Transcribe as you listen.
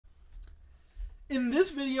In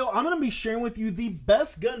this video, I'm going to be sharing with you the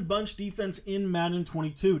best gun bunch defense in Madden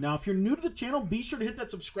 22. Now, if you're new to the channel, be sure to hit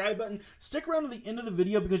that subscribe button. Stick around to the end of the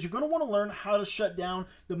video because you're going to want to learn how to shut down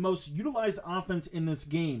the most utilized offense in this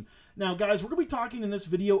game. Now, guys, we're going to be talking in this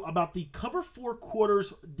video about the cover 4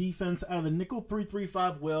 quarters defense out of the nickel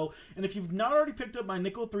 335 will. And if you've not already picked up my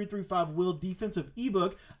nickel 335 will defensive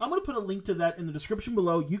ebook, I'm going to put a link to that in the description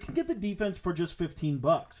below. You can get the defense for just 15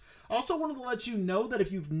 bucks. I also wanted to let you know that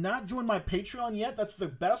if you've not joined my Patreon yet, that's the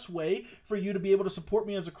best way for you to be able to support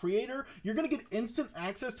me as a creator. You're going to get instant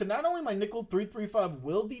access to not only my nickel 335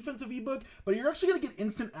 will defensive ebook, but you're actually going to get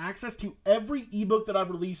instant access to every ebook that I've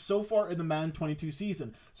released so far in the Madden 22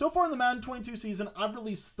 season. So far in the Madden 22 season, I've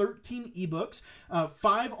released 13 ebooks,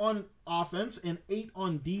 5 on offense and 8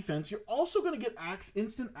 on defense. You're also going to get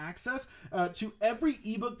instant access to every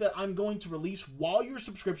ebook that I'm going to release while your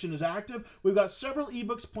subscription is active. We've got several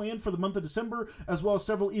ebooks planned for the month of December, as well as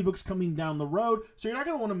several ebooks coming down the road, so you're not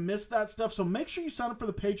going to want to miss that stuff. So make sure you sign up for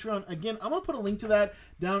the Patreon. Again, I'm going to put a link to that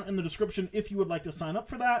down in the description if you would like to sign up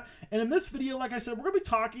for that. And in this video, like I said, we're going to be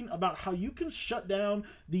talking about how you can shut down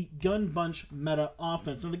the gun bunch meta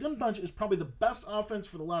offense. Now, the gun bunch is probably the best offense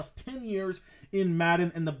for the last 10 years in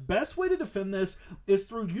Madden, and the best way to defend this is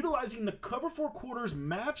through utilizing the cover 4 quarters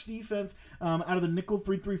match defense out of the nickel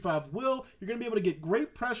 335 will. You're going to be able to get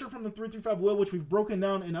great pressure from the 335 will, which we've broken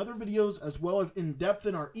down in other videos as well as in depth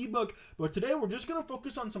in our ebook. But today we're just going to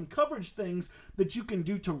focus on some coverage things that you can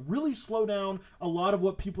do to really slow down a lot of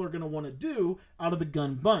what people are going to want to do out of the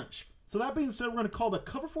gun bunch. So that being said, we're going to call the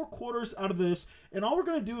cover 4 quarters out of this, and all we're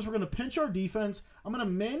going to do is we're going to pinch our defense. I'm going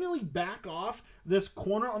to manually back off this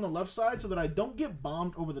corner on the left side so that I don't get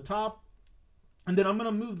bombed over the top. And then I'm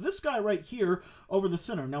going to move this guy right here over the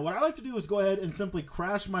center. Now, what I like to do is go ahead and simply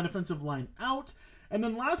crash my defensive line out. And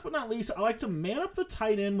then last but not least, I like to man up the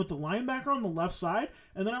tight end with the linebacker on the left side.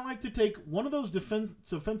 And then I like to take one of those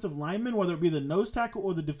defensive linemen, whether it be the nose tackle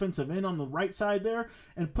or the defensive end on the right side there,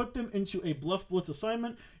 and put them into a bluff blitz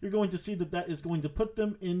assignment. You're going to see that that is going to put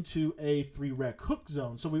them into a 3-rec hook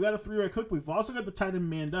zone. So we've got a 3-rec hook. We've also got the tight end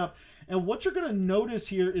manned up. And what you're going to notice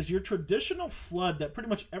here is your traditional flood that pretty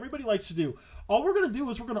much everybody likes to do. All we're going to do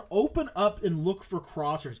is we're going to open up and look for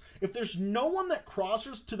crossers. If there's no one that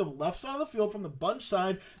crosses to the left side of the field from the bunch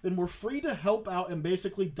side, then we're free to help out and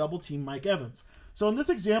basically double team Mike Evans. So in this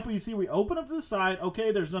example, you see we open up to the side.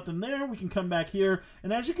 Okay, there's nothing there. We can come back here.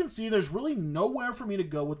 And as you can see, there's really nowhere for me to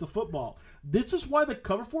go with the football. This is why the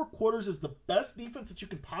cover 4 quarters is the best defense that you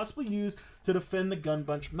can possibly use to defend the gun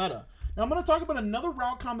bunch meta. Now I'm going to talk about another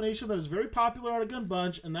route combination that is very popular out of gun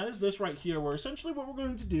bunch, and that is this right here, where essentially what we're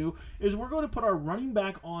going to do is we're going to put our running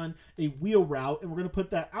back on a wheel route, and we're going to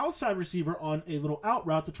put that outside receiver on a little out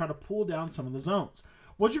route to try to pull down some of the zones.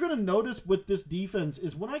 What you're going to notice with this defense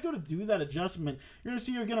is when I go to do that adjustment, you're going to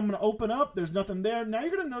see again, I'm going to open up. There's nothing there. Now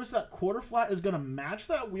you're going to notice that quarter flat is going to match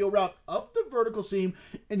that wheel route up the vertical seam,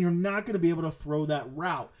 and you're not going to be able to throw that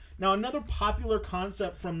route. Now, another popular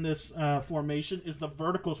concept from this formation is the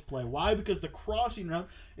verticals play. Why? Because the crossing route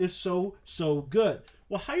is so good.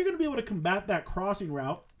 Well, how you're going to be able to combat that crossing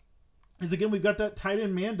route is, again, we've got that tight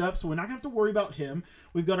end manned up, so we're not going to have to worry about him.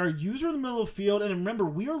 We've got our user in the middle of the field, and remember,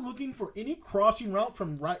 we are looking for any crossing route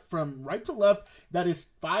from right to left that is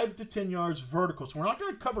 5 to 10 yards vertical. So we're not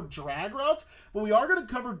going to cover drag routes, but we are going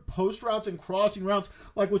to cover post routes and crossing routes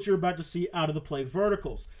like what you're about to see out of the play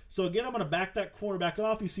verticals. So again, I'm going to back that corner back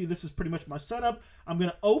off. You see this is pretty much my setup. I'm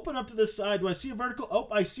going to open up to this side. Do I see a vertical? Oh,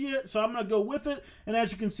 I see it. So I'm going to go with it. And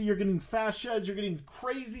as you can see, you're getting fast sheds. You're getting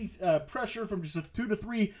crazy pressure from just a 2 to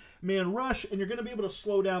 3 man rush, and you're going to be able to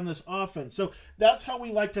slow down this offense. So that's how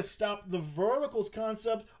we like to stop the verticals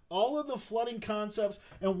concept, all of the flooding concepts,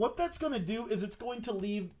 and what that's going to do is it's going to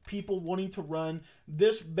leave people wanting to run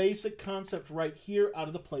this basic concept right here out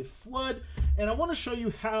of the play flood. And I want to show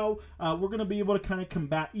you how we're going to be able to kind of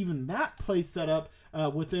combat even that play setup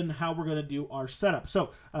within how we're going to do our setup.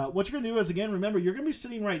 So what you're going to do is, again, remember, you're going to be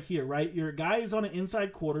sitting right here, right? Your guy is on an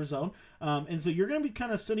inside quarter zone, and so you're going to be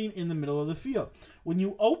kind of sitting in the middle of the field. When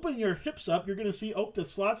you open your hips up, you're going to see, oh, the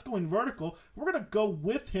slot's going vertical. We're going to go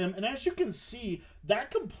with him, and as you can see,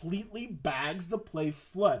 that completely bags the play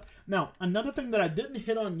flood. Now, another thing that I didn't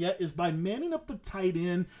hit on yet is by manning up the tight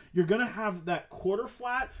end, you're going to have that quarter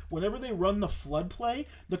flat. Whenever they run the flood play,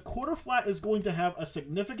 the quarter flat is going to have a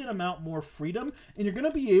significant amount more freedom, and you're going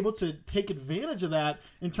to be able to take advantage of that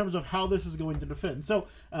in terms of how this is going to defend. So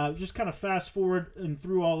just kind of fast forward and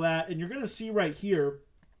through all that, and you're going to see right here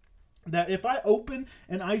that if I open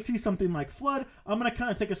and I see something like flood, I'm going to kind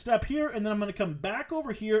of take a step here, and then I'm going to come back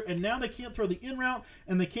over here, and now they can't throw the in route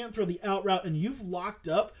and they can't throw the out route, and you've locked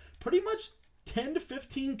up pretty much 10 to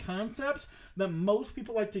 15 concepts that most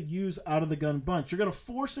people like to use out of the gun bunch. You're going to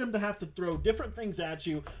force him to have to throw different things at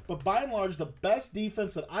you, but by and large, the best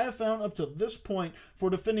defense that I have found up to this point for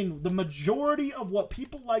defending the majority of what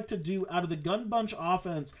people like to do out of the gun bunch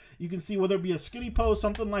offense, you can see whether it be a skinny post,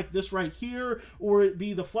 something like this right here, or it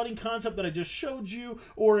be the flooding concept that I just showed you,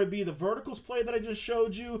 or it be the verticals play that I just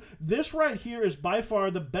showed you. This right here is by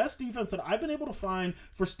far the best defense that I've been able to find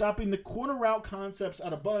for stopping the corner route concepts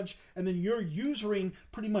out of bunch, and then you're using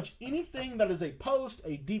pretty much anything that is a post,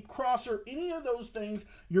 a deep crosser, any of those things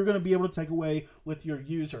you're going to be able to take away with your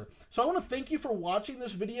user. So I want to thank you for watching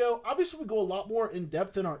this video. Obviously, we go a lot more in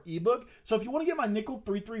depth in our ebook. So if you want to get my nickel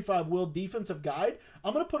 335 will defensive guide,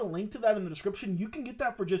 I'm going to put a link to that in the description. You can get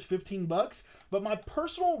that for just 15 bucks. But my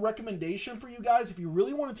personal recommendation for you guys, if you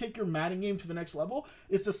really want to take your Madden game to the next level,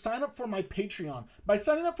 is to sign up for my Patreon. By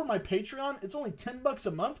signing up for my Patreon, it's only 10 bucks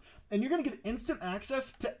a month, and you're going to get instant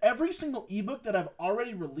access to every single ebook that I've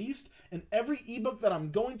already released and every ebook that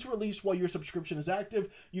I'm going to release while your subscription is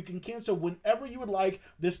active. You can cancel whenever you would like.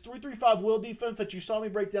 This 335 will defense that you saw me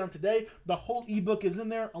break down today, the whole ebook is in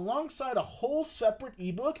there alongside a whole separate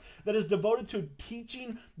ebook that is devoted to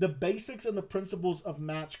teaching the basics and the principles of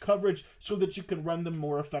match coverage so that you can run them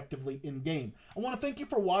more effectively in game. I want to thank you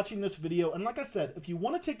for watching this video, and like I said, if you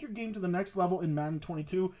want to take your game to the next level in Madden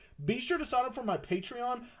 22, be sure to sign up for my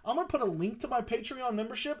Patreon. I'm going to put a link to my Patreon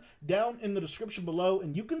membership down in the description below,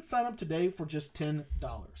 and you can sign up today for just $10.